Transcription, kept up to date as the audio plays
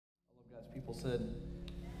Said,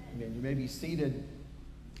 amen. You may be seated.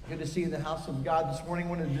 Good to see you in the house of God this morning. I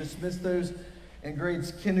want to dismiss those in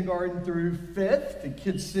grades kindergarten through 5th. The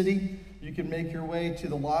kids sitting, you can make your way to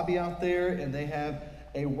the lobby out there, and they have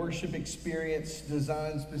a worship experience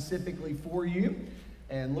designed specifically for you.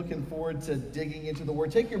 And looking forward to digging into the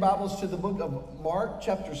Word. Take your Bibles to the book of Mark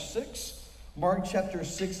chapter 6. Mark chapter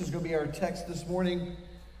 6 is going to be our text this morning.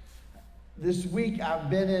 This week I've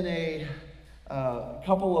been in a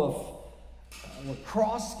couple of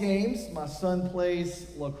lacrosse games. My son plays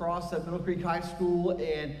lacrosse at Middle Creek High School,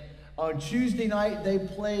 and on Tuesday night they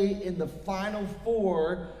play in the Final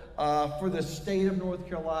Four for the state of North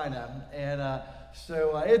Carolina. And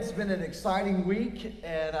so it's been an exciting week,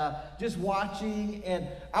 and just watching. And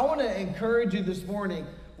I want to encourage you this morning,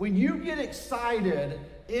 when you get excited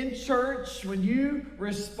in church, when you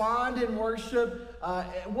respond in worship,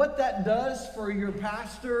 what that does for your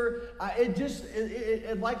pastor,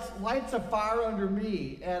 it lights a fire under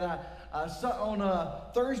me. And so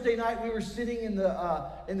on Thursday night, we were sitting in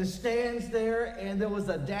the stands there, and there was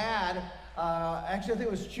a dad. Actually, I think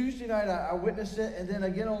it was Tuesday night I witnessed it, and then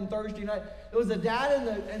again on Thursday night, there was a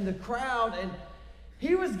dad in the crowd, and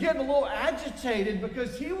he was getting a little agitated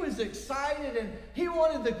because he was excited and he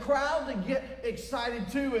wanted the crowd to get excited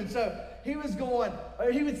too. And so he was going,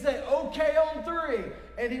 he would say, okay on 3.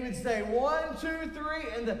 And he would say 1, 2, 3.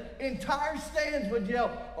 And the entire stands would yell,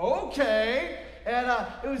 okay. And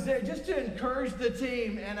it was just to encourage the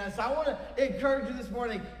team. And so I want to encourage you this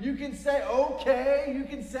morning. You can say okay. You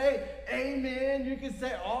can say amen. You can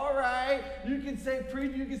say all right. You can say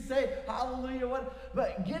preach. You can say hallelujah.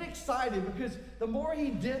 But get excited, because the more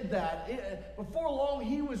he did that, before long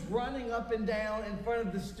he was running up and down in front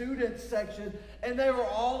of the students section, and they were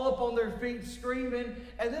all up on their feet screaming.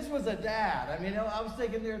 And this was a dad. I mean, I was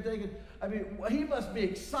thinking, he must be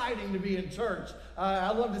exciting to be in church.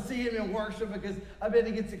 I love to see him in worship because I bet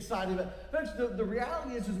he gets excited. But folks, the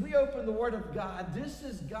reality is we open the Word of God. This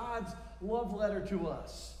is God's love letter to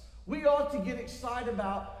us. We ought to get excited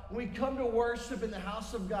about when we come to worship in the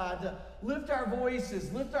house of God, to lift our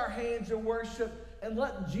voices, lift our hands in worship, and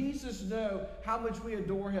let Jesus know how much we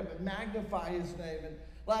adore him and magnify his name. And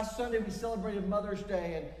last Sunday we celebrated Mother's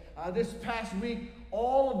Day, and this past week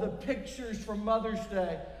all of the pictures from Mother's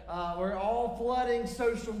Day were all flooding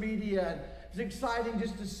social media. And it's exciting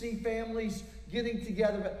just to see families getting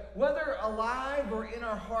together. But whether alive or in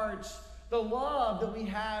our hearts, the love that we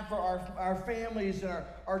have for our families and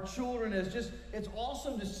our children it's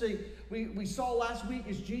awesome to see. We saw last week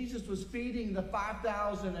as Jesus was feeding the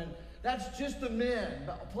 5,000, and that's just the men,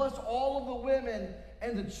 plus all of the women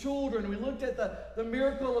and the children. We looked at the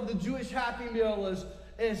miracle of the Jewish Happy Meal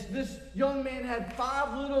as this young man had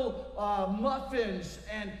 5 little muffins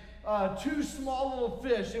and 2 small little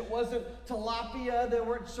fish. It wasn't tilapia. They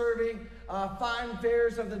weren't serving fine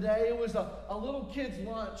fares of the day. It was a little kid's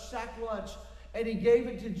lunch, sack lunch, and he gave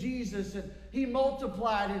it to Jesus, and he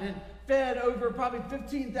multiplied it and fed over probably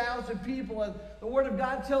 15,000 people. And the Word of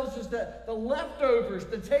God tells us that the leftovers,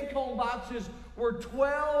 the take-home boxes, were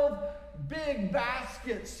 12 big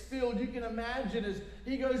baskets filled. You can imagine as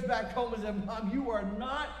he goes back home and says, Mom, you are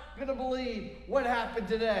not going to believe what happened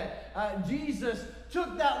today. Jesus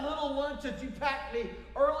took that little lunch that you packed me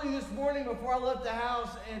early this morning before I left the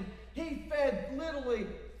house, and he fed literally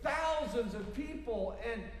thousands of people,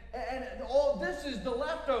 and all this is the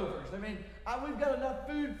leftovers. I mean, we've got enough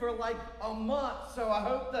food for like a month, so I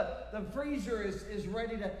hope the freezer is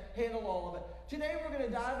ready to handle all of it. Today we're going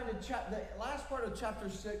to dive into the last part of chapter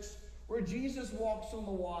 6, where Jesus walks on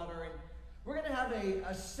the water, and we're going to have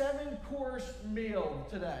a 7-course meal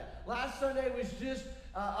today. Last Sunday was just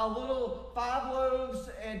a little 5 loaves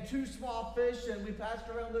and 2 small fish, and we passed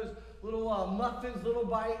around those little muffins, little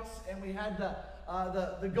bites, and we had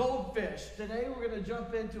the goldfish. Today we're going to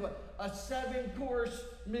jump into a 7-course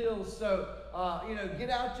meal. So, get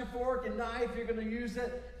out your fork and knife. You're going to use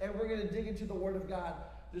it, and we're going to dig into the Word of God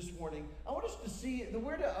this morning. I want us to see that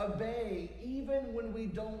we're to obey even when we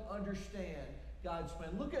don't understand God's plan.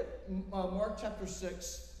 Look at Mark chapter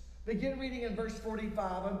 6. Begin reading in verse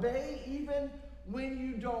 45. Obey even when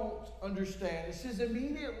you don't understand. It says,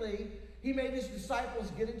 immediately he made his disciples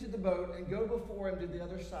get into the boat and go before him to the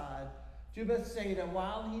other side, to Bethsaida,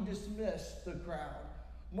 while he dismissed the crowd.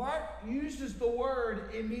 Mark uses the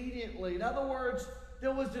word immediately. In other words,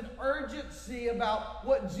 there was an urgency about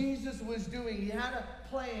what Jesus was doing. He had a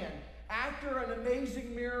plan. After an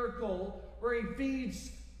amazing miracle where he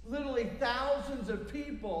feeds literally thousands of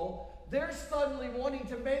people, they're suddenly wanting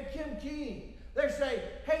to make him king. They're saying,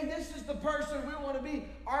 hey, this is the person we want to be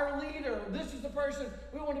our leader. This is the person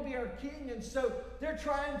we want to be our king. And so they're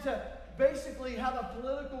trying to basically have a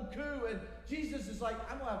political coup, and Jesus is like,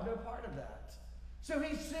 I'm going to have no part of that. So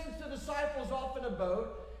he sends the disciples off in a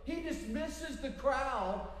boat. He dismisses the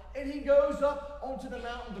crowd, and he goes up onto the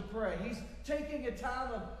mountain to pray. He's taking a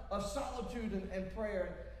time of solitude and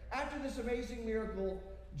prayer. After this amazing miracle,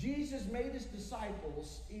 Jesus made his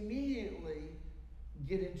disciples immediately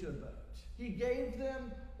get into a boat. He gave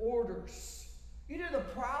them orders. You know, the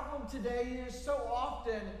problem today is so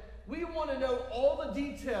often we want to know all the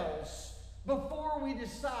details before we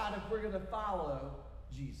decide if we're going to follow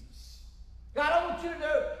Jesus. God, I want you to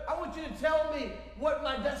know, I want you to tell me what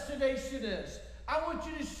my destination is. I want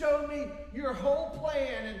you to show me your whole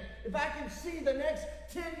plan. And if I can see the next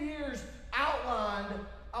 10 years outlined,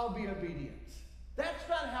 I'll be obedient. That's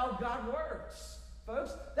not how God works,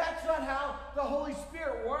 folks. That's not how the Holy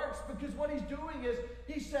Spirit works, because what he's doing is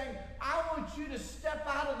he's saying, I want you to step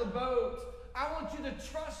out of the boat. I want you to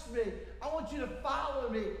trust me. I want you to follow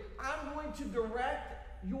me. I'm going to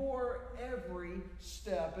direct your every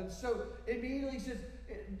step. And so immediately he says,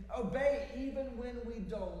 obey even when we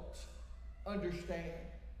don't understand.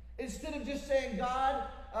 Instead of just saying, God,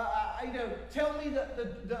 tell me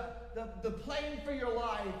the plan for your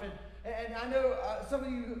life. And I know some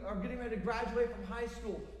of you are getting ready to graduate from high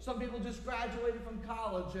school. Some people just graduated from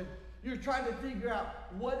college. And you're trying to figure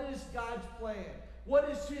out, what is God's plan? What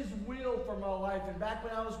is his will for my life? And back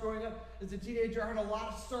when I was growing up as a teenager, I heard a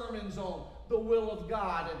lot of sermons on the will of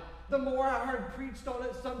God. And the more I heard preached on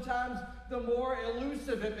it, sometimes the more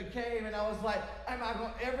elusive it became. And I was like, am I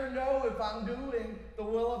going to ever know if I'm doing the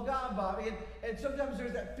will of God, Bobby? And sometimes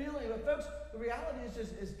there's that feeling. But folks, the reality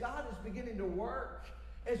is God is beginning to work.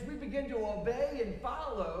 As we begin to obey and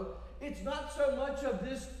follow, it's not so much of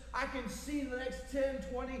this, I can see the next 10,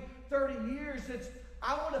 20, 30 years. It's,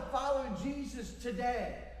 I want to follow Jesus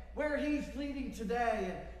today, where he's leading today.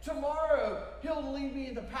 And tomorrow, he'll lead me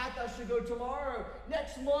in the path I should go tomorrow.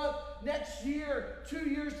 Next month, next year, 2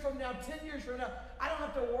 years from now, 10 years from now. I don't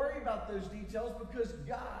have to worry about those details, because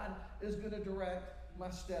God is going to direct my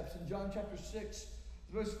steps. In John chapter 6,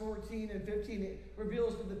 verse 14 and 15, it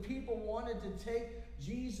reveals that the people wanted to take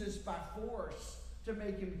Jesus by force to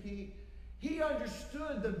make him king. He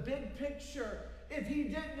understood the big picture. If he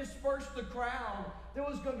didn't disperse the crowd, there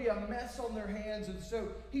was going to be a mess on their hands. And so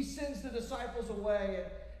he sends the disciples away.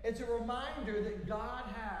 It's a reminder that God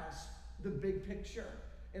has the big picture.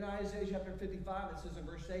 In Isaiah chapter 55, it says in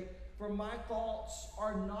verse 8, for my thoughts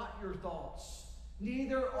are not your thoughts,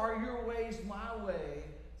 neither are your ways my way,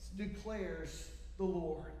 declares the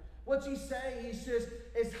Lord. What's he saying? He says,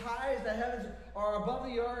 as high as the heavens are above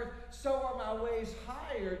the earth, so are my ways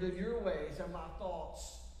higher than your ways, and my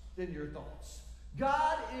thoughts than your thoughts.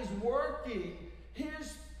 God is working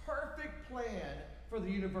his perfect plan for the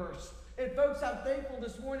universe. And folks, I'm thankful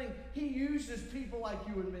this morning he uses people like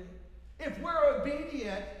you and me. If we're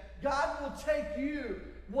obedient, God will take you,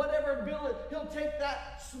 whatever ability, he'll take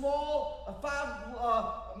that small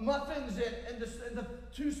 5 muffins and the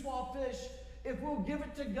 2 small fish. If we'll give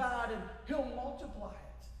it to God, and he'll multiply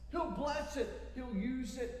it. He'll bless it. He'll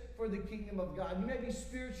use it for the kingdom of God. You may be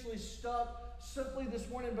spiritually stuck simply this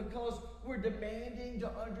morning because we're demanding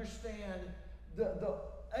to understand the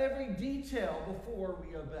every detail before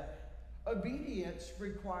we obey. Obedience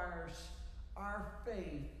requires our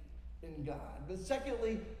faith in God. But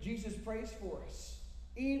secondly, Jesus prays for us.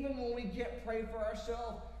 Even when we can't pray for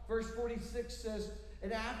ourselves. Verse 46 says,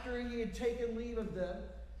 and after he had taken leave of them,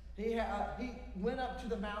 he went up to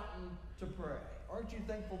the mountain to pray. Aren't you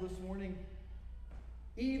thankful this morning?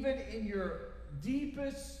 Even in your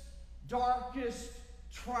deepest, darkest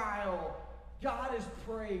trial, God is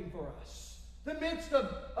praying for us. The midst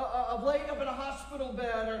of laying up in a hospital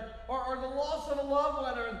bed, or the loss of a loved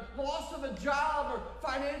one, or loss of a job, or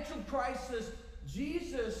financial crisis,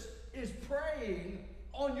 Jesus is praying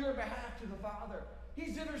on your behalf to the Father.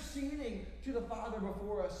 He's interceding to the Father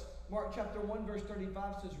before us. Mark chapter 1, verse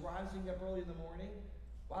 35 says, rising up early in the morning,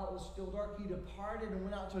 while it was still dark, he departed and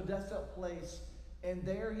went out to a desolate place. And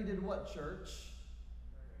there he did what, church?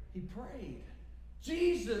 He prayed.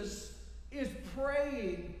 Jesus is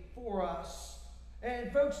praying for us. And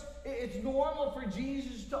folks, it's normal for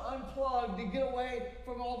Jesus to unplug, to get away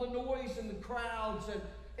from all the noise and the crowds. And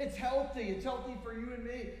it's healthy. It's healthy for you and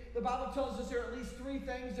me. The Bible tells us there are at least 3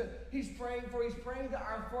 things that he's praying for. He's praying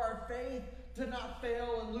that for our faith to not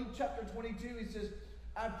fail. In Luke chapter 22, he says,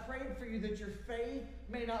 I prayed for you that your faith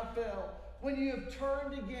may not fail. When you have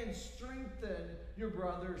turned again, strengthen your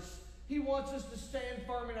brothers. He wants us to stand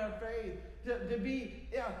firm in our faith, to be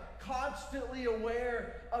constantly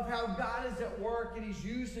aware of how God is at work and he's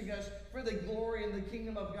using us for the glory and the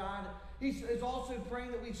kingdom of God. He's also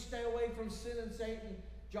praying that we stay away from sin and Satan.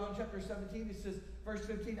 John chapter 17, he says, verse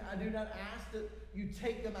 15, I do not ask that you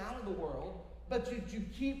take them out of the world, but that you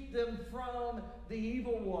keep them from the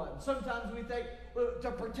evil one. Sometimes we think, well,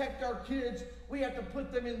 to protect our kids, we have to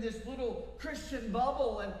put them in this little Christian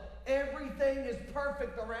bubble and everything is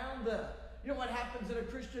perfect around them. You know what happens in a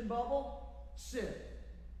Christian bubble? Sin.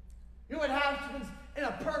 You know what happens in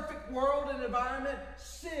a perfect world and environment?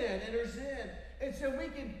 Sin enters in. And so we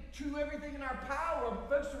can do everything in our power. But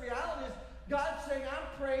folks, the reality is God's saying,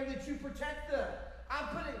 I'm praying that you protect them. I'm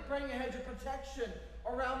praying a hedge of protection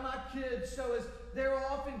around my kids so as they're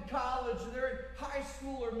off in college, or they're in high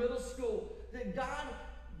school or middle school, that God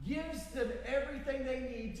gives them everything they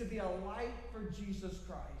need to be a light for Jesus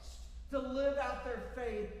Christ, to live out their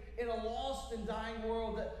faith in a lost and dying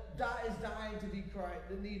world that is dying to be Christ,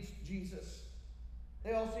 that needs Jesus.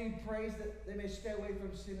 They also need praise that they may stay away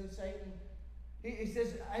from sin and Satan. He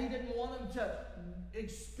says he didn't want them to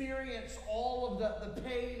experience all of the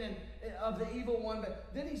pain and of the evil one, but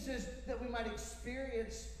then he says that we might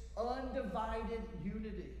experience undivided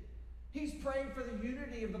unity. He's praying for the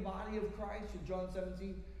unity of the body of Christ in John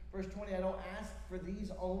 17, verse 20. I don't ask for these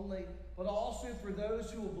only, but also for those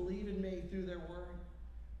who will believe in me through their word,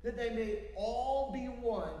 that they may all be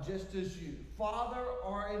one, just as you, Father,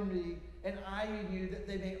 are in me, and I in you,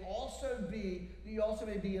 that you also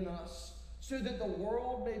may be in us, so that the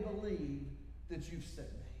world may believe that you've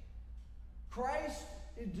sent me. Christ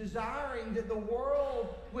is desiring that the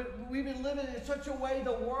world, we've been living in such a way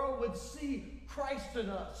the world would see Christ in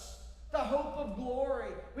us, the hope of glory.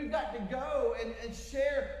 We've got to go and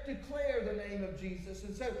declare the name of Jesus.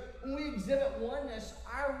 And so when we exhibit oneness,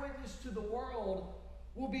 our witness to the world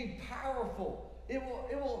will be powerful. It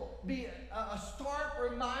will be a stark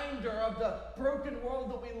reminder of the broken world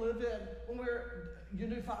that we live in when we're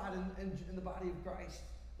unified in the body of Christ.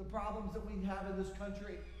 The problems that we have in this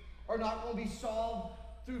country are not going to be solved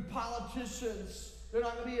through politicians. They're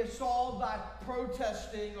not going to be solved by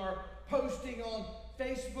protesting or posting on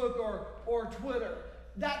Facebook or Twitter.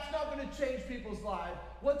 That's not going to change people's lives.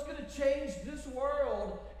 What's going to change this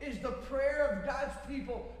world is the prayer of God's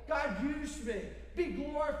people. God, use me. Be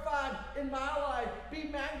glorified in my life. Be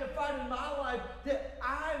magnified in my life, that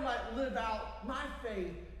I might live out my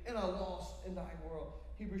faith in a lost and dying world.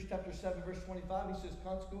 Hebrews chapter 7, verse 25, he says,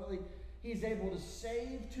 consequently, he is able to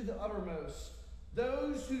save to the uttermost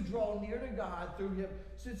those who draw near to God through him,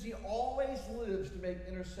 since he always lives to make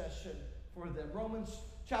intercession for them. Romans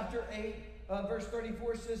chapter 8, verse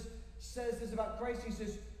 34 says this about Christ. He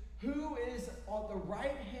says, who is on the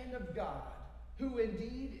right hand of God, who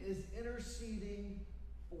indeed is interceding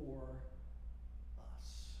for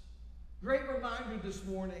us. Great reminder this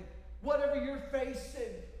morning. Whatever you're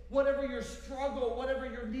facing, whatever your struggle, whatever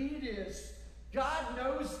your need is, God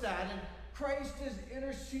knows that, and Christ is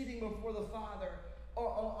interceding before the Father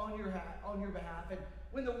on your behalf. And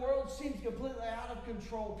when the world seems completely out of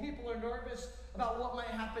control, people are nervous about what might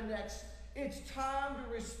happen next, it's time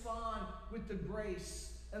to respond with the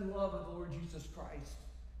grace and love of the Lord Jesus Christ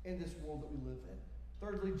in this world that we live in.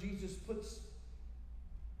 Thirdly, Jesus puts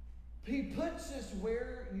us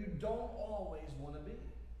where you don't always want to be.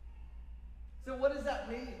 So what does that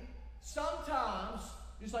mean? Sometimes,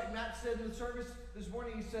 just like Matt said in the service this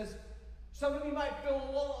morning, he says, some of you might feel a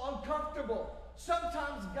little uncomfortable.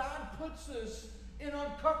 Sometimes God puts us in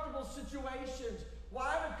uncomfortable situations.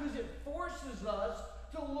 Why? Because it forces us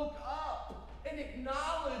to look up and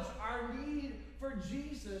acknowledge our need for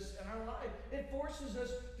Jesus in our life. It forces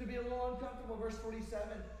us to be a little uncomfortable. Verse 47,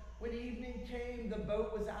 when evening came, the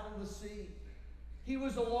boat was out on the sea. He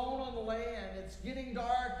was alone on the land. It's getting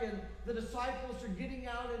dark, and the disciples are getting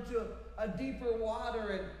out into a deeper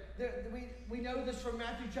water. And we know this from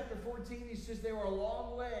Matthew chapter 14. He says they were a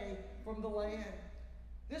long way from the land.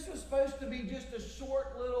 This was supposed to be just a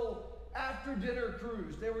short little after-dinner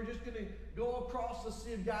cruise. They were just going to go across the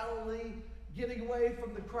Sea of Galilee, getting away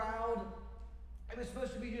from the crowd. It was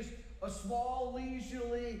supposed to be just a small,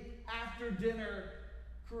 leisurely after-dinner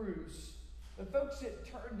cruise. But folks, it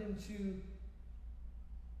turned into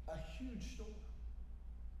a huge storm.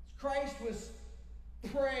 Christ was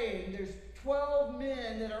praying. There's 12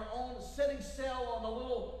 men that are setting sail on a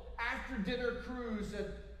little after-dinner cruise, and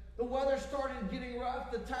the weather started getting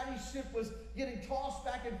rough. The tiny ship was getting tossed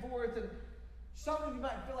back and forth, and some of you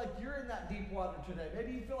might feel like you're in that deep water today.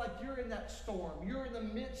 Maybe you feel like you're in that storm. You're in the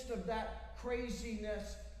midst of that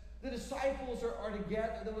craziness. The disciples are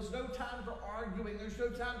together. There was no time for arguing. There's no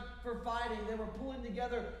time for fighting. They were pulling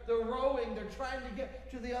together. They're rowing. They're trying to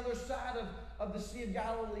get to the other side of the Sea of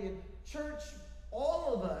Galilee. And church,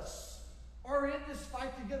 all of us are in this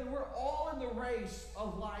fight together. We're all in the race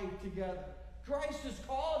of life together. Christ has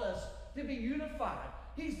called us to be unified.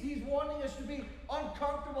 He's wanting us to be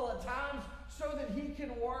uncomfortable at times so that He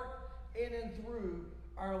can work in and through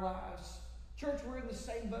our lives. Church, we're in the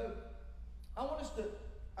same boat. I want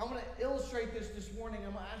to illustrate this morning.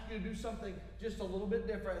 I'm going to ask you to do something just a little bit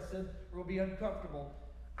different. I said we're going to be uncomfortable.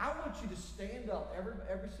 I want you to stand up.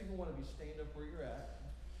 Every single one of you stand up where you're at.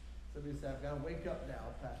 Somebody said, I've got to wake up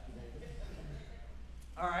now, Pastor David.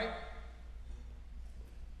 All right.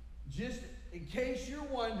 Just in case you're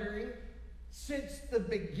wondering, since the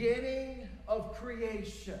beginning of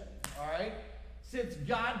creation, all right, since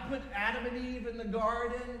God put Adam and Eve in the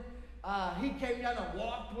garden, He came down and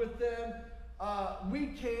walked with them. We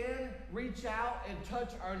can reach out and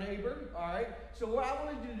touch our neighbor, all right? So what I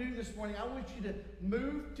wanted you to do this morning, I want you to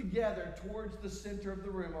move together towards the center of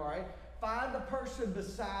the room, all right? Find the person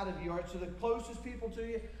beside of you, all right? So the closest people to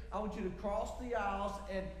you, I want you to cross the aisles,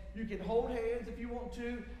 and you can hold hands if you want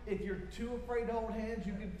to. If you're too afraid to hold hands,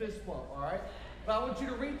 you can fist bump, all right? But I want you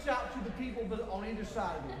to reach out to the people on either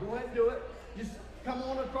side of you. Go ahead and do it. Just come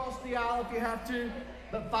on across the aisle if you have to,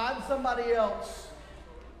 but find somebody else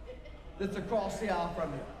that's across the aisle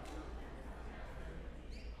from you.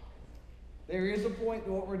 There is a point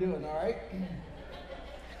to what we're doing, all right?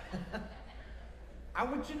 I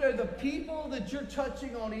want you to know the people that you're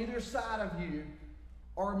touching on either side of you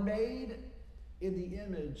are made in the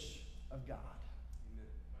image of God.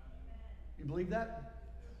 You believe that?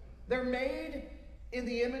 They're made in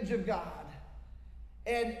the image of God.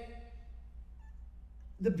 And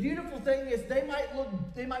the beautiful thing is they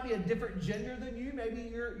might be a different gender than you. Maybe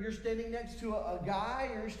you're standing next to a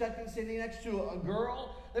guy, you're standing next to a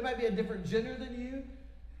girl. They might be a different gender than you.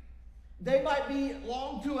 They might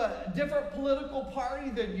belong to a different political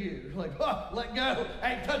party than you. Like, let go.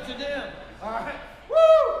 I ain't touching them. All right. Woo!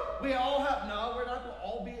 We're not going to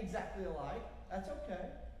all be exactly alike. That's okay.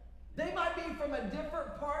 They might be from a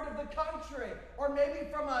different part of the country, or maybe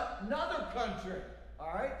from another country.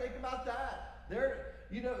 All right. Think about that.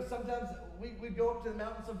 Sometimes we go up to the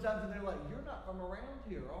mountain sometimes and they're like, you're not from around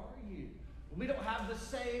here, are you? We don't have the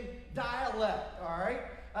same dialect, all right?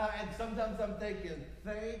 And sometimes I'm thinking,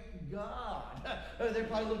 thank God. They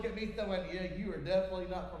probably look at me thinking, yeah, you are definitely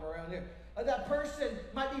not from around here. That person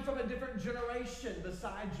might be from a different generation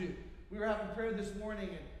besides you. We were having prayer this morning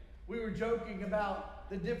and we were joking about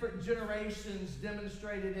the different generations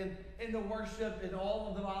demonstrated in the worship and all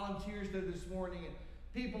of the volunteers there this morning, and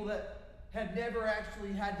people that had never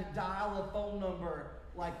actually had to dial a phone number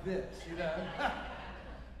like this, you know.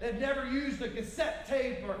 They've never used a cassette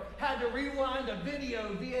tape or had to rewind a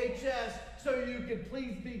video, VHS, so you could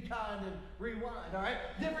please be kind and rewind, all right?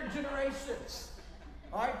 Different generations.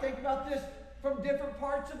 All right, think about this. From different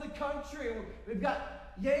parts of the country. We've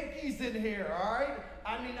got Yankees in here, all right?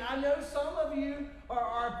 I mean, I know some of you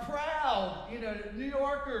are proud, New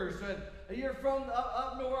Yorkers, and you're from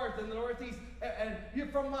up north in the Northeast, and you're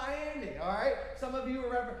from Miami, all right? Some of you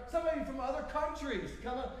from other countries,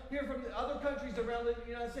 here from the other countries around the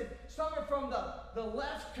United States. Some are from the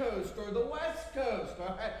left coast or the west coast,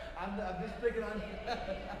 all right? I'm just picking on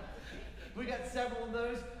we got several of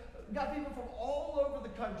those. We got people from all over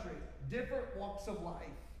the country, different walks of life.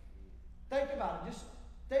 Think about it. Just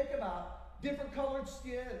think about different colored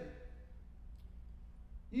skin.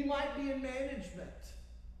 You might be in management.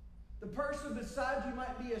 The person beside you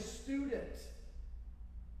might be a student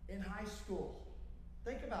in high school.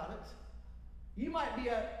 Think about it. You might be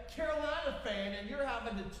a Carolina fan and you're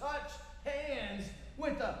having to touch hands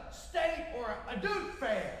with a State or a Duke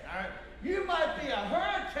fan. All right? You might be a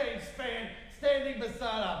Hurricanes fan standing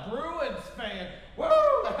beside a Bruins fan. Woo!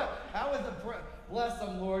 That was bless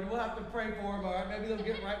them, Lord. We'll have to pray for them, all right? Maybe they'll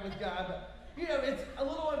get right with God. But, it's a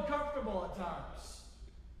little uncomfortable at times.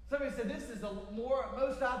 Somebody said, this is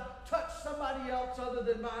most I've touched somebody else other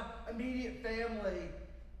than my immediate family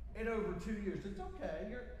in over 2 years. It's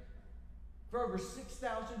okay. For over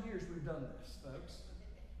 6,000 years we've done this, folks.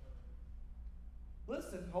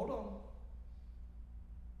 Listen, hold on.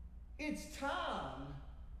 It's time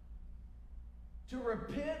to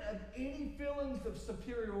repent of any feelings of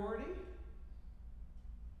superiority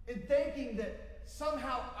and thinking that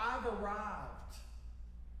somehow I've arrived.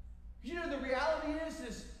 The reality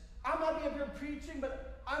is I might be up here preaching,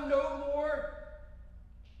 but I'm no more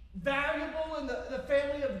valuable in the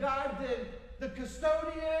family of God than the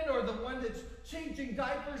custodian or the one that's changing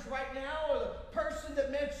diapers right now or the person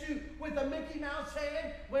that met you with a Mickey Mouse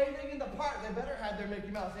hand waving in the park. They better have their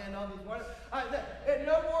Mickey Mouse hand on this morning. And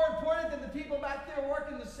no more important than the people back there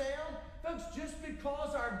working the sound. Folks, just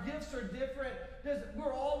because our gifts are different,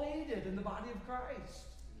 we're all needed in the body of Christ.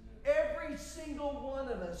 Every single one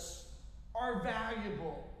of us are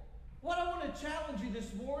valuable. What I want to challenge you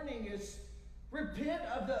this morning is Repent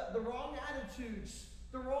of the wrong attitudes,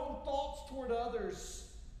 the wrong thoughts toward others.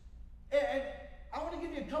 And I want to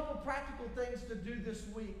give you a couple practical things to do this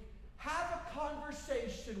week. Have a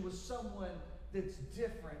conversation with someone that's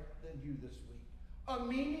different than you this week. A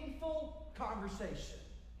meaningful conversation.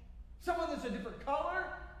 Someone that's a different color,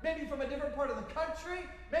 maybe from a different part of the country,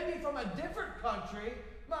 maybe from a different country,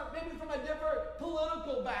 maybe from a different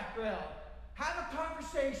political background. Have a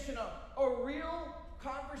conversation, a real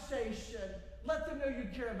conversation. Let them know you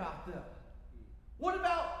care about them. What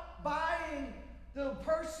about buying the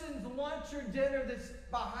person's lunch or dinner that's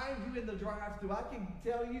behind you in the drive-thru? I can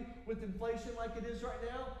tell you, with inflation like it is right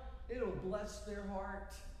now, it'll bless their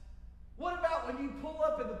heart. What about when you pull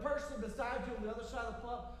up and the person beside you on the other side of the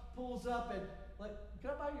club pulls up and, like,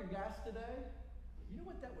 can I buy your gas today? You know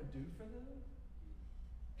what that would do for them?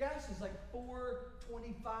 Gas is like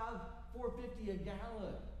 $4.25, $4.50 a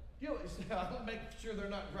gallon. You know, I'll make sure they're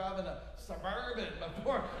not driving a Suburban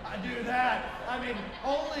before I do that. I mean,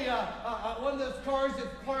 only one of those cars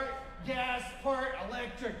that's part gas, part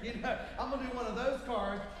electric. You know, I'm going to do one of those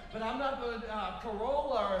cars, but I'm not going to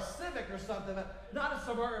Corolla or a Civic or something, but not a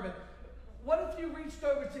Suburban. What if you reached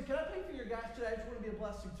over and said, can I pay for your gas today? I just want to be a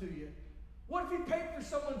blessing to you. What if you paid for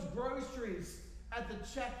someone's groceries at the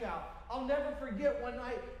checkout? I'll never forget one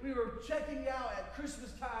night we were checking out at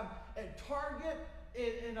Christmas time at Target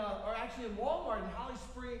or actually in Walmart in Holly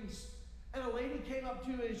Springs, and a lady came up to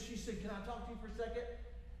me and she said, can I talk to you for a second?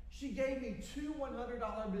 She gave me two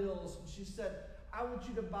 $100 bills and she said, I want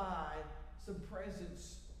you to buy some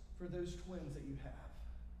presents for those twins that you have.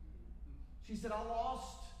 She said, I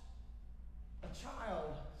lost a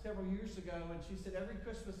child several years ago, and she said, every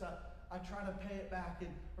Christmas I try to pay it back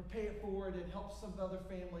or pay it forward and help some other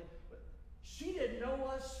family. But she didn't know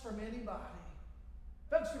us from anybody.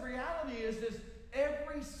 Folks, the reality is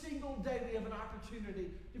every single day we have an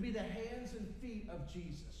opportunity to be the hands and feet of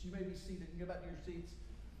Jesus. You may be seated. You can go back to your seats.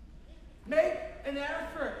 Make an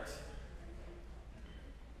effort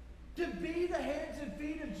to be the hands and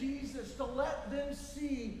feet of Jesus, to let them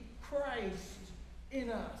see Christ in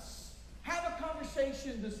us. Have a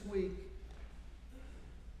conversation this week.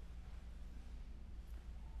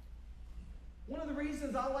 One of the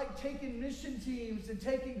reasons I like taking mission teams and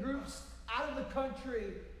taking groups out of the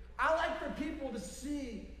country, I like for people to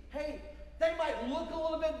see, hey, they might look a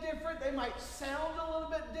little bit different, they might sound a little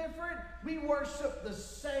bit different. We worship the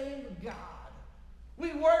same God.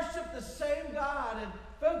 We worship the same God. And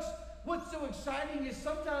folks, what's so exciting is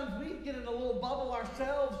sometimes we get in a little bubble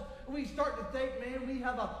ourselves and we start to think, man, we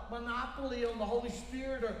have a monopoly on the Holy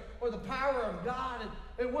Spirit or the power of God.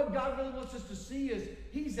 And what God really wants us to see is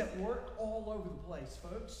He's at work all over the place,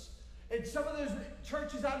 folks. And some of those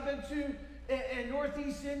churches I've been to in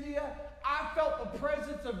Northeast India, I felt the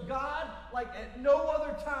presence of God like at no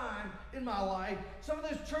other time in my life. Some of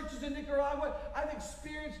those churches in Nicaragua, I've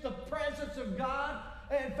experienced the presence of God.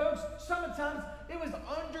 And folks, sometimes it was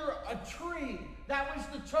under a tree. That was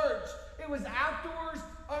the church. It was outdoors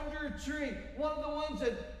under a tree. One of the ones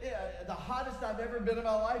that the hottest I've ever been in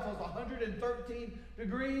my life was 113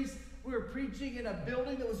 degrees. We were preaching in a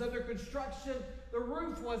building that was under construction. The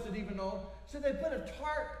roof wasn't even on. So they put a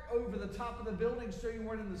tarp over the top of the building so you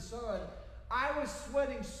weren't in the sun. I was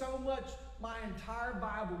sweating so much, my entire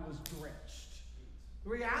Bible was drenched. The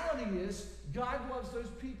reality is, God loves those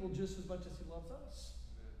people just as much as He loves us.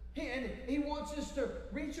 He wants us to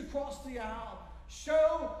reach across the aisle,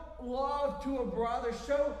 show love to a brother,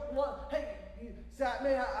 show love. Hey,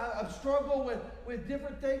 I've struggled with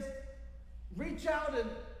different things. Reach out and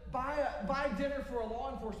buy dinner for a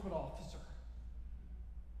law enforcement officer.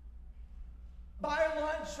 Buy a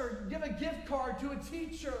lunch or give a gift card to a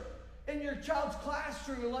teacher in your child's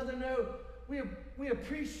classroom and let them know we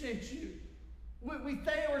appreciate you. We're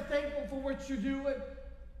thankful for what you're doing.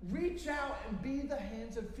 Reach out and be the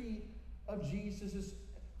hands and feet of Jesus.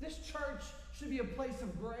 This church should be a place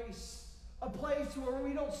of grace, a place where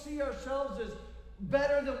we don't see ourselves as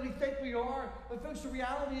better than we think we are. But folks, the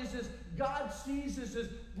reality is God sees us as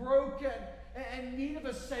broken and in need of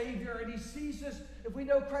a Savior. And He sees us, if we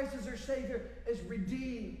know Christ as our Savior, as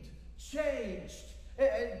redeemed, changed.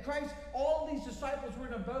 And Christ, all these disciples were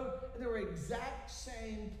in a boat and they were exact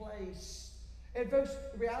same place. And folks,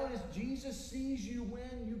 the reality is Jesus sees you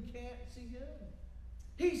when you can't see Him.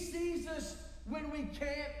 He sees us when we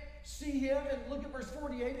can't see Him. And look at verse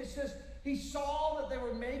 48. It says, He saw that they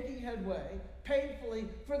were making headway painfully,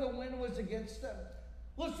 for the wind was against them.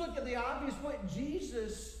 Let's look at the obvious point.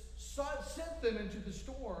 Jesus sent them into the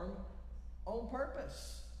storm on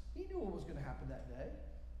purpose. He knew what was going to happen that day.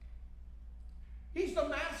 He's the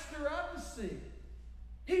master of the sea.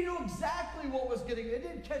 He knew exactly what was getting. It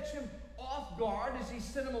didn't catch Him off guard as he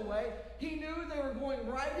sent them away. He knew they were going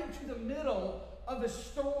right into the middle of a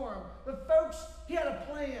storm. But folks, he had a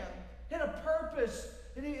plan. He had a purpose.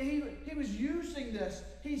 And he was using this.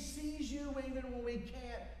 He sees you even when we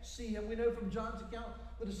can't see him. We know from John's account,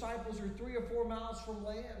 the disciples are 3 or 4 miles from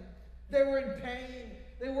land. They were in pain.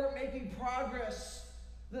 They weren't making progress.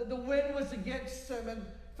 The wind was against them. And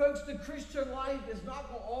folks, the Christian life is not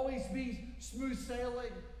going to always be smooth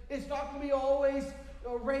sailing. It's not going to be always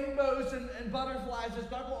rainbows and butterflies.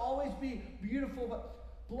 It's not going to always be beautiful.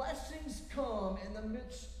 But blessings come in the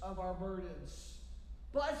midst of our burdens.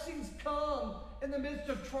 Blessings come in the midst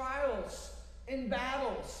of trials and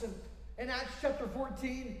battles. And in Acts chapter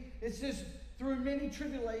 14, it says, through many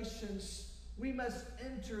tribulations, we must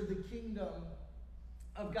enter the kingdom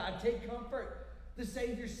of God. Take comfort. The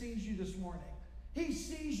Savior sees you this morning. He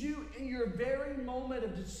sees you in your very moment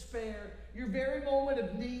of despair, your very moment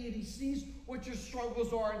of need. He sees what your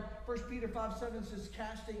struggles are. And 1 Peter 5:7 says,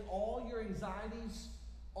 casting all your anxieties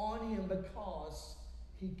on him because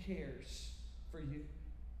he cares for you.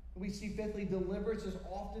 We see, fifthly, deliverance is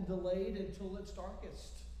often delayed until it's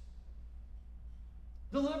darkest.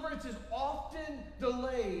 Deliverance is often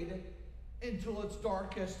delayed until it's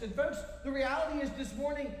darkest. And folks, the reality is this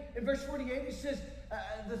morning, in verse 48, he says,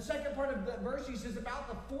 the second part of the verse, he says, about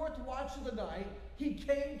the 4th watch of the night, he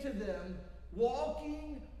came to them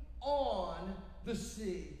walking on the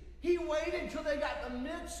sea. He waited till they got in the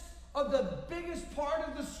midst of the biggest part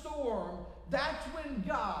of the storm. That's when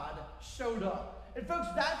God showed up. And folks,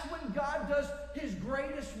 that's when God does his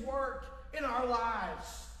greatest work in our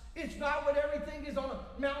lives. It's not when everything is on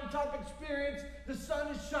a mountaintop experience. The sun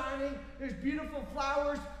is shining. There's beautiful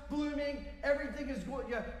flowers blooming. Everything is good.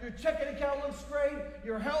 Your checking account looks great.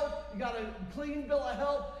 Your health, you got a clean bill of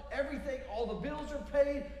health. Everything, all the bills are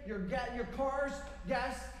paid. Your car's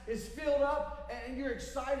gas is filled up. And you're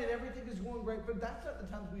excited. Everything is going great. But that's not the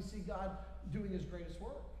times we see God doing his greatest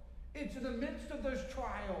work. It's in the midst of those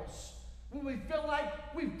trials, when we feel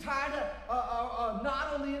like we've tied a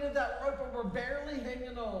knot on the end of that rope and we're barely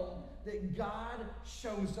hanging on, that God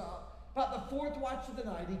shows up. About the 4th watch of the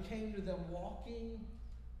night, he came to them walking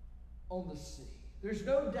on the sea. There's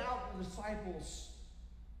no doubt the disciples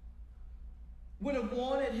would have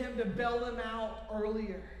wanted him to bail them out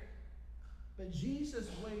earlier. But Jesus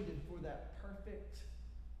waited for that perfect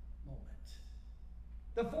moment.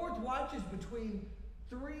 The 4th watch is between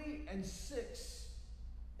 3 and 6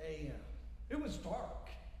 a.m. It was dark.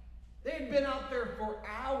 They had been out there for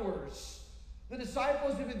hours. The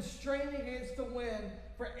disciples had been straining against the wind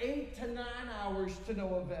for 8 to 9 hours to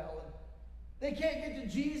no avail. And they can't get to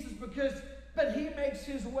Jesus but he makes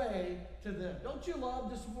his way to them. Don't you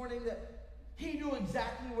love this morning that he knew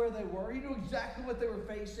exactly where they were? He knew exactly what they were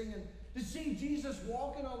facing. And to see Jesus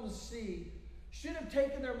walking on the sea should have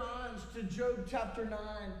taken their minds to Job chapter 9.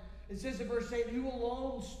 It says in verse 8, who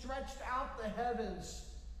alone stretched out the heavens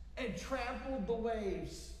and trampled the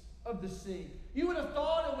waves of the sea. You would have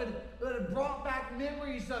thought it would have brought back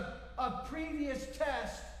memories of previous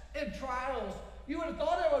tests and trials. You would have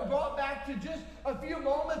thought it would have brought back to just a few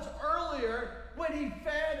moments earlier when he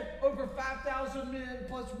fed over 5,000 men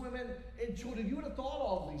plus women and children. You would have thought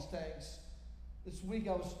all of these things. This week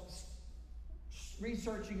I was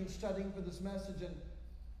researching and studying for this message and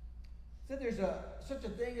said there's such a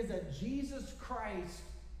thing as a Jesus Christ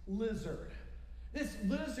lizard. This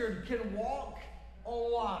lizard can walk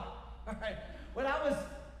on water. All right. When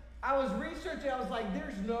I was researching, I was like,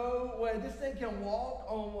 there's no way this thing can walk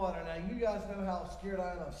on water. Now, you guys know how scared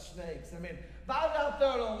I am of snakes. I mean, if I was out there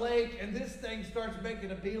on a lake and this thing starts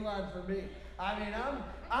making a beeline for me, I mean,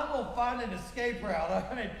 I'm going to find an escape route.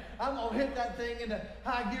 I mean, I'm going to hit that thing into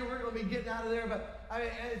high gear. We're going to be getting out of there. But, I mean,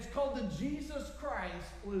 it's called the Jesus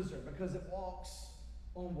Christ lizard because it walks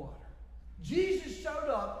on water. Jesus showed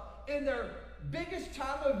up in their biggest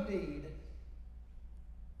time of need,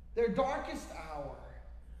 their darkest hour,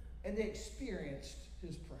 and they experienced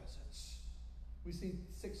his presence. We see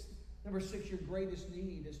number 6, your greatest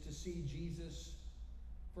need is to see Jesus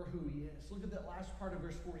for who he is. Look at that last part of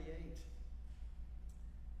verse 48. It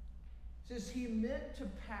says he meant to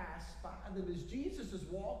pass by them. As Jesus is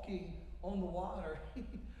walking on the water,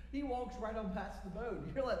 he walks right on past the boat.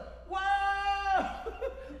 You're like, whoa!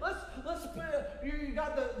 Let's put, you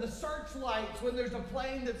got the searchlights when there's a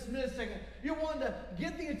plane that's missing. You want to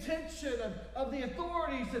get the attention of the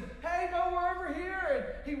authorities and, hey, no, we're over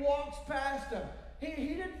here. And he walks past them.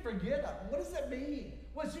 He didn't forget them. What does that mean?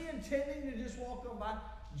 Was he intending to just walk on by?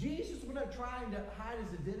 Jesus was not trying to hide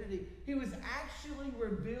his identity. He was actually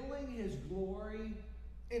revealing his glory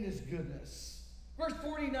and his goodness. Verse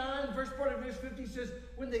 49, first part of verse 50 says,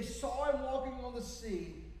 when they saw him walking on the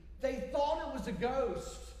sea, they thought it was a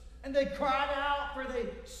ghost. And they cried out, for they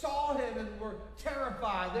saw him and were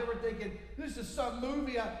terrified. They were thinking, this is some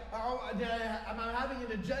movie. Am I having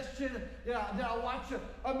indigestion? Did I watch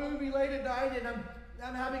a movie late at night and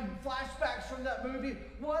I'm having flashbacks from that movie?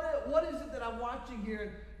 What is it that I'm watching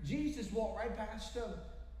here? Jesus walked right past them.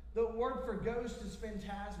 The word for ghost is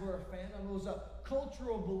phantasma or phantom. It was a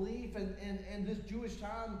cultural belief in this Jewish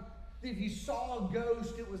time that if you saw a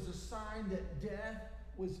ghost, it was a sign that death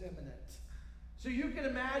was imminent. So you can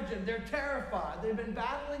imagine, they're terrified. They've been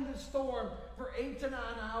battling the storm for 8 to 9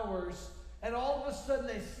 hours, and all of a sudden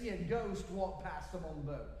they see a ghost walk past them on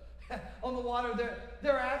the boat. On the water,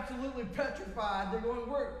 they're absolutely petrified. They're going,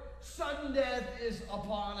 sudden death is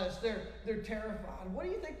upon us. They're terrified. What do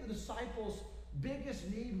you think the disciples' biggest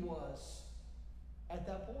need was at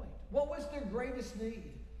that point? What was their greatest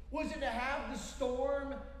need? Was it to have the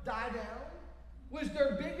storm die down? Was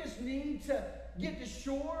their biggest need to get to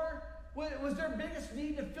shore? Was their biggest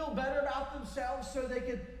need to feel better about themselves so they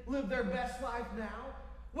could live their best life now?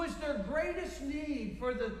 Was their greatest need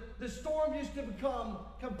for the storm just to become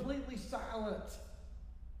completely silent?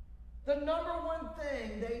 The number one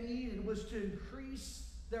thing they needed was to increase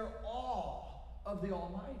their awe of the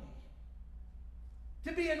Almighty.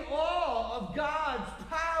 To be in awe of God's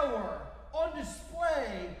power on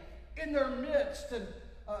display in their midst. And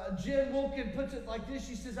Jen Wilkin puts it like this.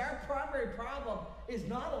 She says, our primary problem is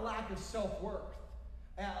not a lack of self-worth.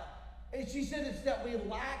 And she said it's that we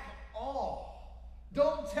lack awe.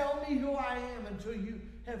 Don't tell me who I am until you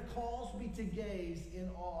have caused me to gaze in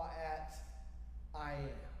awe at I am.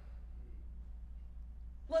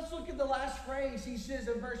 Let's look at the last phrase. He says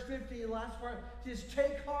in verse 50, the last part, says,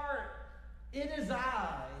 take heart, it is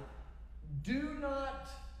I. Do not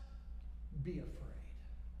be afraid.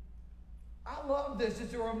 I love this.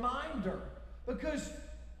 It's a reminder because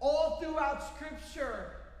all throughout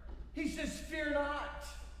Scripture, he says, fear not.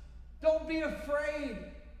 Don't be afraid.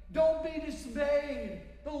 Don't be dismayed.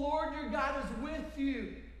 The Lord your God is with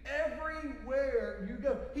you everywhere you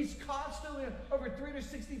go. He's constantly, over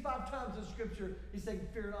 365 times in Scripture, he's saying,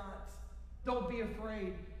 fear not. Don't be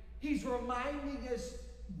afraid. He's reminding us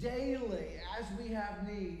daily as we have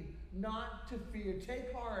need not to fear.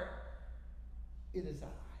 Take heart. It is I.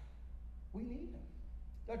 We need him.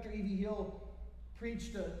 Dr. E.V. Hill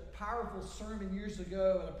preached a powerful sermon years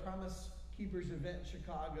ago at a Promise Keepers event in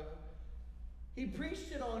Chicago. He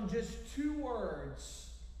preached it on just 2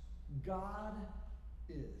 words, God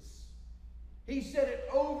is. He said it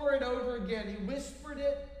over and over again. He whispered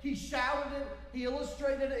it, he shouted it, he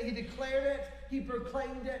illustrated it, he declared it, he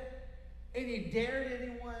proclaimed it, and he dared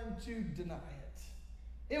anyone to deny it.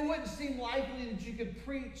 It wouldn't seem likely that you could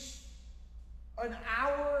preach an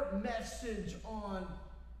hour message on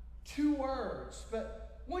 2 words.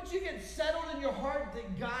 But once you get settled in your heart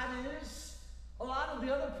that God is, a lot of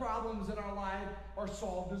the other problems in our life are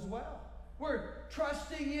solved as well. We're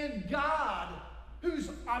trusting in God, who's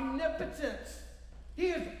omnipotent. He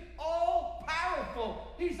is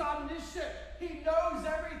all-powerful. He's omniscient. He knows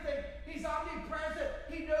everything. He's omnipresent.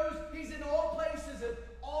 He knows he's in all places at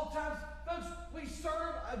all times. Folks, we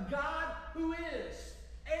serve a God who is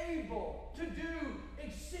able to do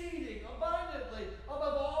exceeding abundantly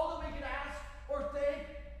above all that we can ask or think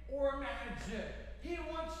or imagine. He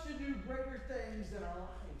wants to do greater things in our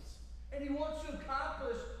lives. And he wants to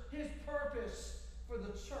accomplish his purpose for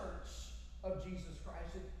the church of Jesus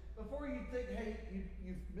Christ. And before you think, hey,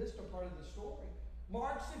 you've missed a part of the story,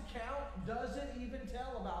 Mark's account doesn't even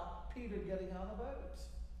tell about Peter getting on a boat.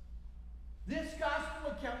 This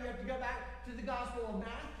gospel account, you have to go back to the Gospel of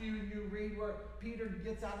Matthew and you read where Peter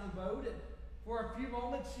gets out of the boat, and for a few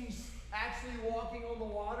moments he's actually walking on the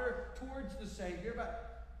water towards the Savior.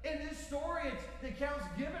 But in this story, it's the account's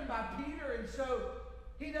given by Peter, and so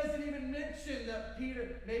he doesn't even mention that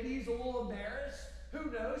Peter, maybe he's a little embarrassed. Who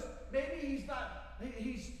knows? Maybe he's not,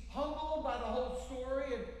 he's humbled by the whole story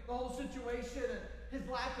and the whole situation and his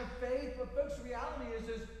lack of faith. But folks, the reality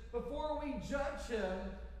is before we judge him,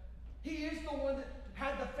 he is the one that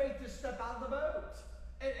had the faith to step out of the boat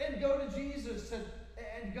and go to Jesus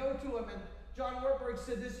and go to him. And John Ortberg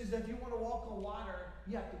said this, is if you want to walk on water,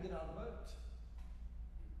 you have to get out of the boat.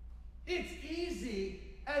 It's easy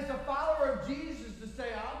as a follower of Jesus to say,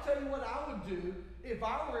 I'll tell you what I would do if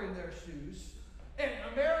I were in their shoes. And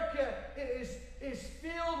America is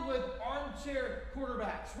filled with armchair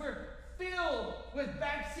quarterbacks. We're filled with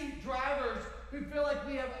backseat drivers who feel like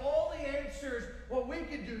we have all the answers. Well, we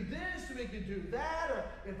could do this, we could do that, or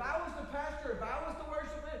if I was the pastor, if I was the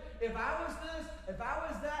worship leader, if I was this, if I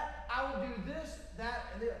was that, I would do this, that,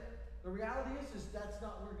 and the other. The reality is that's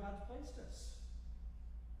not where God's placed us.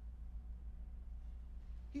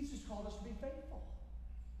 He's just called us to be faithful.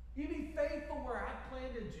 You be faithful where I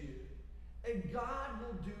planted you, and God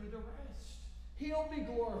will do the rest. He'll be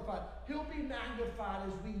glorified. He'll be magnified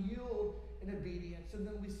as we yield in obedience. And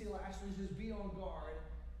then we see lastly, he says, be on guard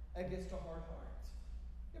against a hard heart.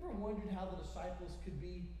 You ever wondered how the disciples could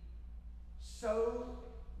be so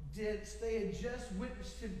dense? They had just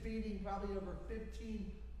witnessed him feeding probably over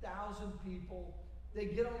 15,000 people. They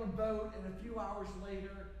get on a boat, and a few hours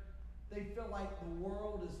later, they feel like the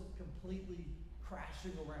world is completely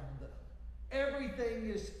crashing around them. Everything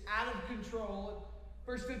is out of control.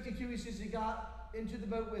 Verse 52, he says, he got into the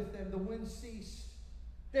boat with them. The wind ceased.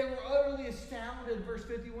 They were utterly astounded. Verse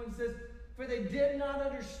 51 says, for they did not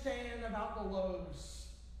understand about the loaves.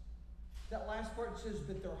 That last part says,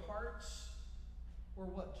 but their hearts were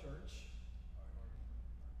what, church?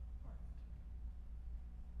 Hardened.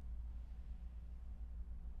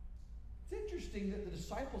 It's interesting that the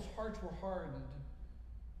disciples' hearts were hardened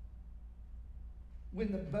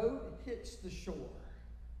when the boat hits the shore.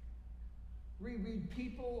 We read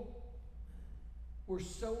people were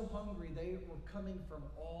so hungry, they were coming from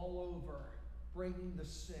all over, bringing the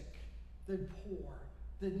sick, the poor,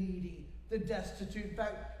 the needy, the destitute. In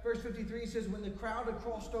fact, verse 53 says, when the crowd had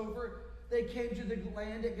crossed over, they came to the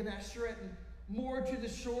land at Gennesaret and moored to the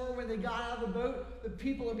shore. When they got out of the boat, the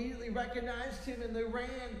people immediately recognized him, and they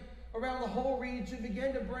ran around the whole region,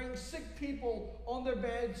 began to bring sick people on their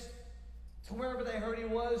beds to wherever they heard he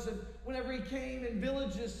was. And whenever he came in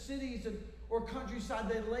villages, cities, or countryside,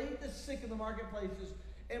 they laid the sick in the marketplaces,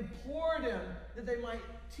 implored him that they might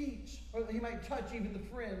teach, or that he might touch even the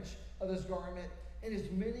fringe of his garment. And as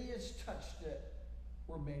many as touched it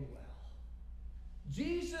were made well.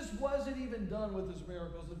 Jesus wasn't even done with his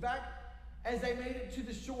miracles. In fact, as they made it to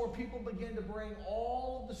the shore, people began to bring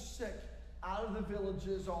all of the sick out of the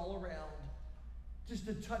villages all around just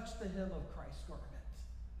to touch the hem of Christ's garment.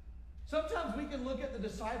 Sometimes we can look at the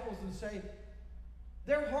disciples and say,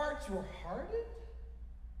 their hearts were hardened.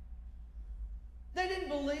 They didn't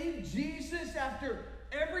believe Jesus after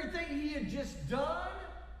everything he had just done.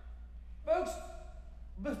 Folks,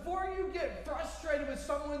 before you get frustrated with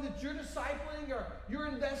someone that you're discipling or you're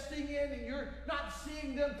investing in and you're not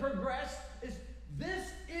seeing them progress,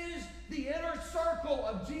 this is the inner circle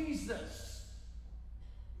of Jesus.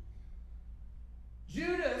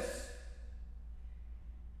 Judas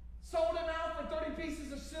sold him out for 30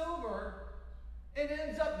 pieces of silver and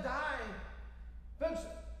ends up dying. Folks,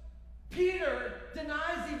 Peter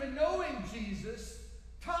denies even knowing Jesus.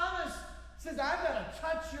 Thomas says, I've got to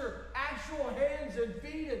touch your actual hands and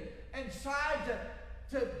feet and side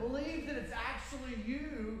to believe that it's actually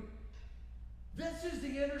you. This is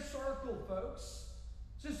the inner circle, folks.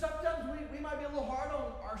 So sometimes we might be a little hard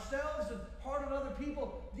on ourselves and hard on other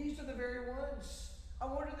people. These are the very ones. I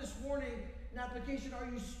wonder this morning, in application, are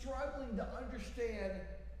you struggling to understand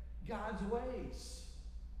God's ways?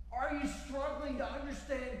 Are you struggling to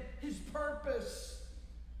understand his purpose?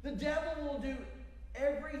 The devil will do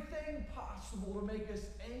everything possible to make us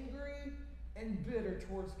angry and bitter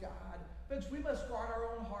towards God. But we must guard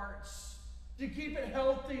our own hearts, to keep it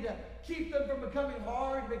healthy, to keep them from becoming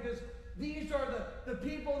hard, because these are the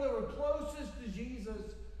people that were closest to Jesus,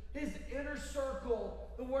 his inner circle.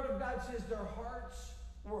 The Word of God says their hearts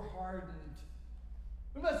were hardened.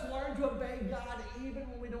 We must learn to obey God even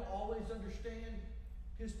when we don't always understand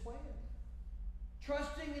his plan.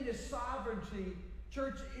 Trusting in his sovereignty,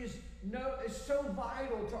 church, is so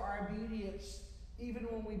vital to our obedience, even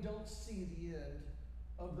when we don't see the end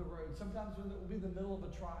of the road. Sometimes when it will be the middle of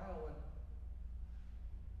a trial, and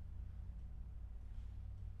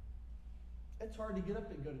it's hard to get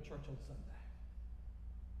up and go to church on Sunday.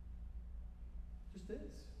 It just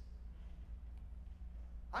is.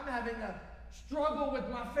 I'm having a struggle with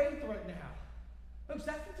my faith right now. Folks,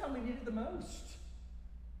 that's the time we need it the most.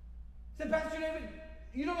 Said, Pastor David,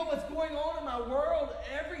 you don't know what's going on in my world.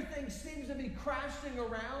 Everything seems to be crashing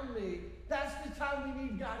around me. That's the time we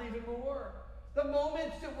need God even more. The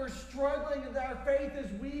moments that we're struggling and that our faith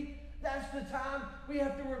is weak, that's the time we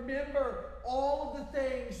have to remember all of the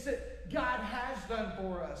things that God has done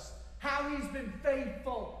for us. How he's been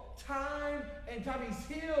faithful time and time.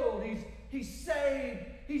 He's healed. He's saved.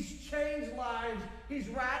 He's changed lives. He's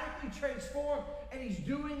radically transformed. And he's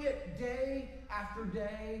doing it day after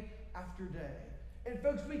day after day. And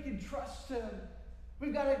folks, we can trust him.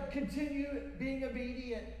 We've got to continue being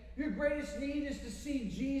obedient. Your greatest need is to see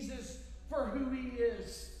Jesus for who he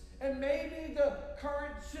is. And maybe the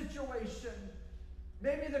current situation,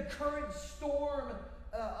 maybe the current storm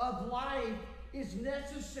of life is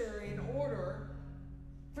necessary in order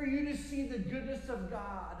for you to see the goodness of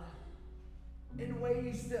God in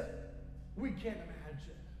ways that we can't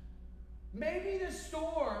imagine. Maybe this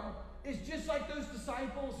storm is just like those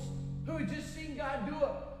disciples who had just seen God do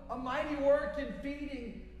a mighty work in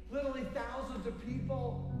feeding literally thousands of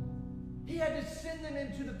people. He had to send them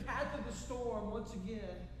into the path of the storm once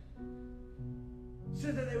again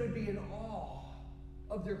so that they would be in awe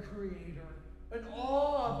of their Creator, in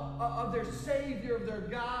awe of their Savior, of their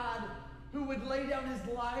God, who would lay down his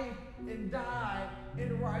life and die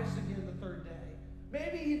and rise again the third day.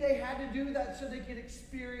 Maybe they had to do that so they could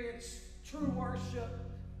experience true worship.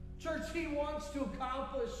 Church, he wants to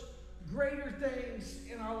accomplish greater things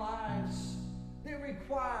in our lives that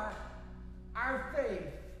require our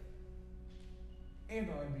faith and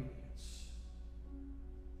our obedience.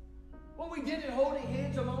 What we did in holding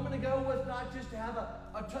hands a moment ago was not just to have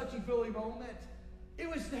a touchy-feely moment. It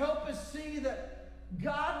was to help us see that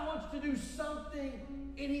God wants to do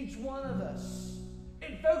something in each one of us.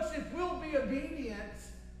 And folks, if we'll be obedient,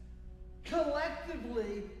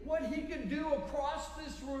 collectively, what he can do across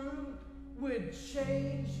this room would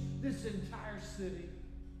change this entire city.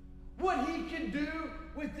 What he can do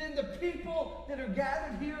within the people that are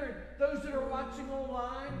gathered here and those that are watching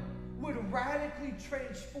online would radically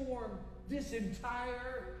transform this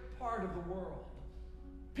entire part of the world.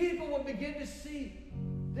 People will begin to see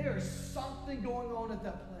there's something going on at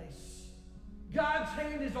that place. God's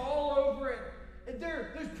hand is all over it. And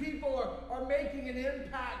those people are making an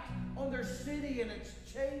impact on their city, and it's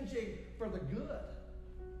changing for the good.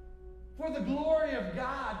 For the glory of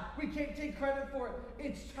God. We can't take credit for it.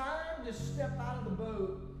 It's time to step out of the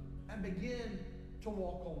boat and begin to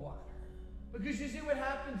walk on water. Because you see what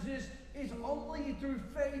happens is only through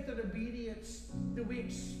faith and obedience that we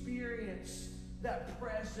experience that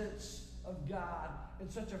presence of God in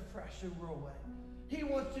such a fresh and real way. He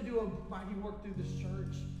wants to do a mighty work through this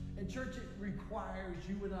church. And church, it requires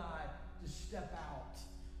you and I to step out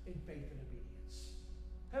in faith and obedience.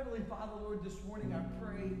 Heavenly Father, Lord, this morning I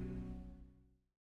pray